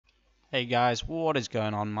Hey guys, what is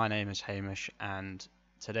going on? My name is Hamish and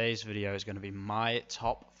today's video is going to be my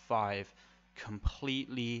top 5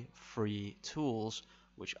 completely free tools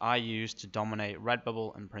which I use to dominate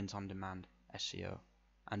Redbubble and print on demand SEO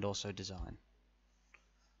and also design.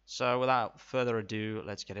 So without further ado,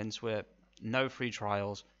 let's get into it. No free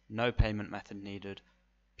trials, no payment method needed,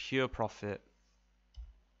 pure profit.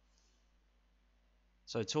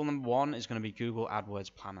 So tool number 1 is going to be Google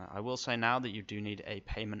AdWords Planner. I will say now that you do need a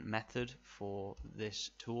payment method for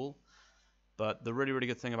this tool, but the really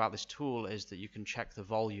good thing about this tool is that you can check the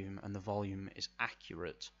volume and the volume is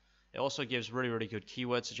accurate. It also gives really good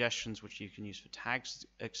keyword suggestions which you can use for tags,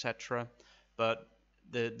 etc. But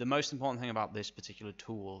the most important thing about this particular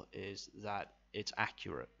tool is that it's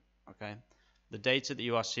accurate. Okay, the data that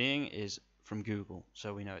you are seeing is from Google,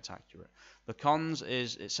 so we know it's accurate. The cons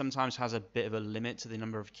is it sometimes has a bit of a limit to the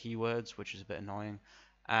number of keywords, which is a bit annoying,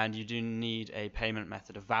 and you do need a payment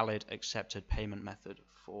method, a valid accepted payment method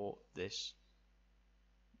for this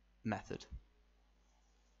method.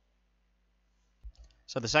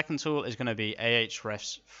 So the second tool is going to be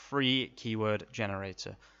Ahrefs free keyword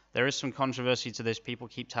generator. There is some controversy to this. People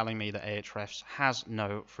keep telling me that Ahrefs has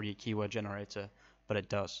no free keyword generator, but it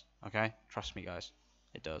does. Okay, trust me guys,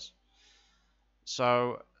 it does.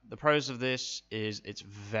 So the pros of this is it's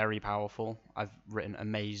very powerful. I've written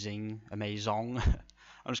amazing. I'm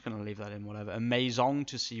just going to leave that in, whatever. Amazing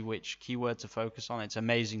to see which keyword to focus on. It's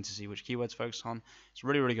amazing to see which keyword to focus on. It's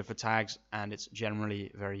really good for tags, and it's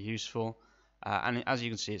generally very useful. And as you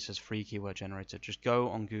can see, it says free keyword generator. Just go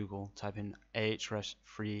on Google, type in Ahrefs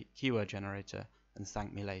free keyword generator, and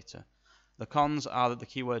thank me later. The cons are that the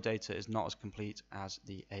keyword data is not as complete as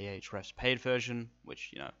the Ahrefs paid version, which,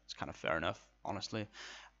 you know, it's kind of fair enough, honestly.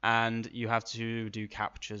 And you have to do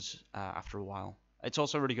captures after a while. It's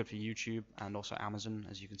also really good for YouTube and also Amazon,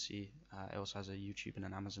 as you can see. It also has a YouTube and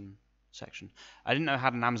an Amazon section. I didn't know it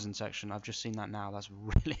had an Amazon section. I've just seen that now. That's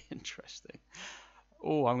really interesting.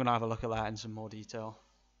 Oh, I'm going to have a look at that in some more detail.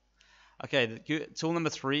 Okay, tool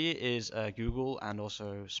number 3 is Google, and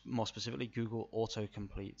also more specifically Google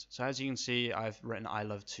autocomplete. So as you can see, I've written I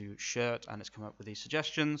love to shirt and it's come up with these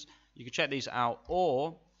suggestions. You could check these out,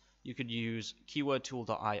 or you could use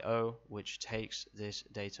keywordtool.io, which takes this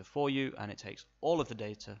data for you, and it takes all of the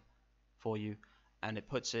data for you and it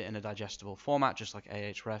puts it in a digestible format just like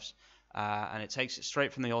Ahrefs, and it takes it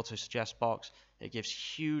straight from the auto suggest box. It gives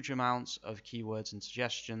huge amounts of keywords and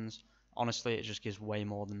suggestions. Honestly, it just gives way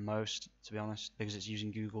more than most, to be honest, because it's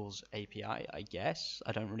using Google's API, I guess.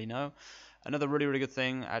 I don't really know. Another really good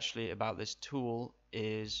thing actually about this tool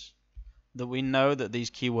is that we know that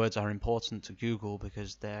these keywords are important to Google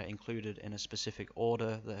because they're included in a specific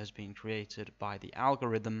order that has been created by the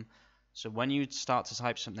algorithm. So when you start to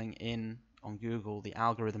type something in on Google, the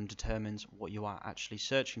algorithm determines what you are actually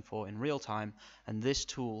searching for in real time, and this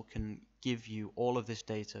tool can give you all of this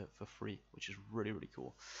data for free, which is really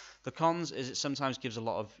cool. The cons is it sometimes gives a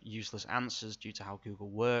lot of useless answers due to how Google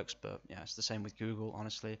works, but yeah, it's the same with Google,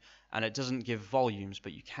 honestly. And it doesn't give volumes,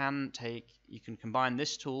 but you can combine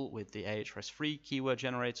this tool with the Ahrefs free keyword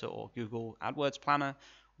generator or Google AdWords Planner,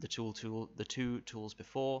 the two tools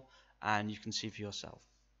before, and you can see for yourself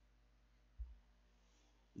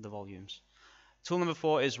the volumes. Tool number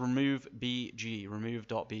 4 is remove.bg,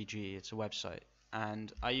 remove.bg. It's a website,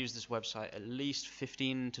 and I use this website at least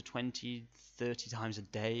 15 to 20, 30 times a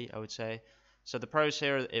day, I would say. So the pros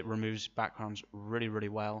here, it removes backgrounds really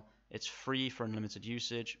well. It's free for unlimited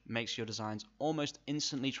usage, makes your designs almost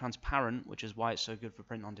instantly transparent, which is why it's so good for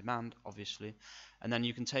print on demand, obviously. And then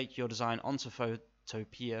you can take your design onto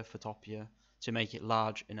Photopea to make it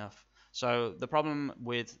large enough. So the problem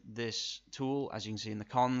with this tool, as you can see in the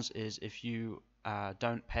cons, is if you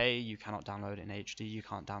don't pay, you cannot download it in HD, you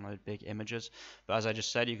can't download big images. But as I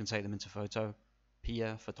just said, you can take them into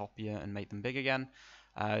Photopea, and make them big again.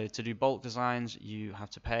 To do bulk designs, you have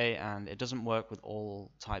to pay, and it doesn't work with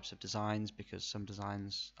all types of designs because some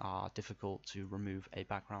designs are difficult to remove a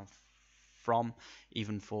background from,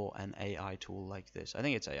 even for an AI tool like this. I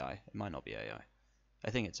think it's AI. It might not be AI.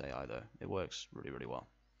 I think it's AI though. It works really well.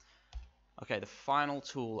 Okay, the final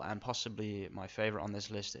tool, and possibly my favorite on this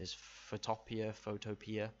list, is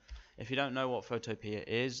Photopea. If you don't know what Photopea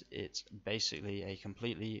is, it's basically a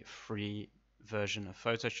completely free version of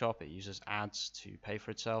Photoshop. It uses ads to pay for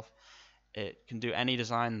itself. It can do any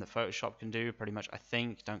design that Photoshop can do, pretty much, I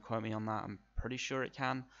think. Don't quote me on that. I'm pretty sure it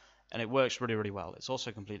can. And it works really well. It's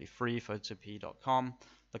also completely free, photopea.com.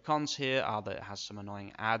 The cons here are that it has some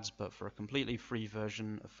annoying ads, but for a completely free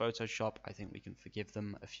version of Photoshop, I think we can forgive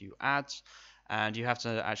them a few ads. And you have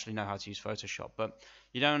to actually know how to use Photoshop, but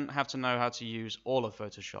you don't have to know how to use all of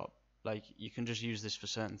Photoshop. Like, you can just use this for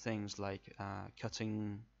certain things, like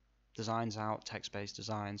cutting designs out, text-based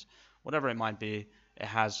designs, whatever it might be. It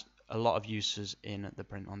has a lot of uses in the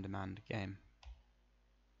print-on-demand game.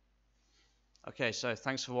 Okay, so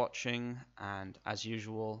thanks for watching, and as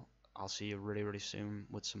usual, I'll see you really, really soon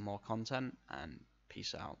with some more content, and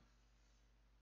peace out.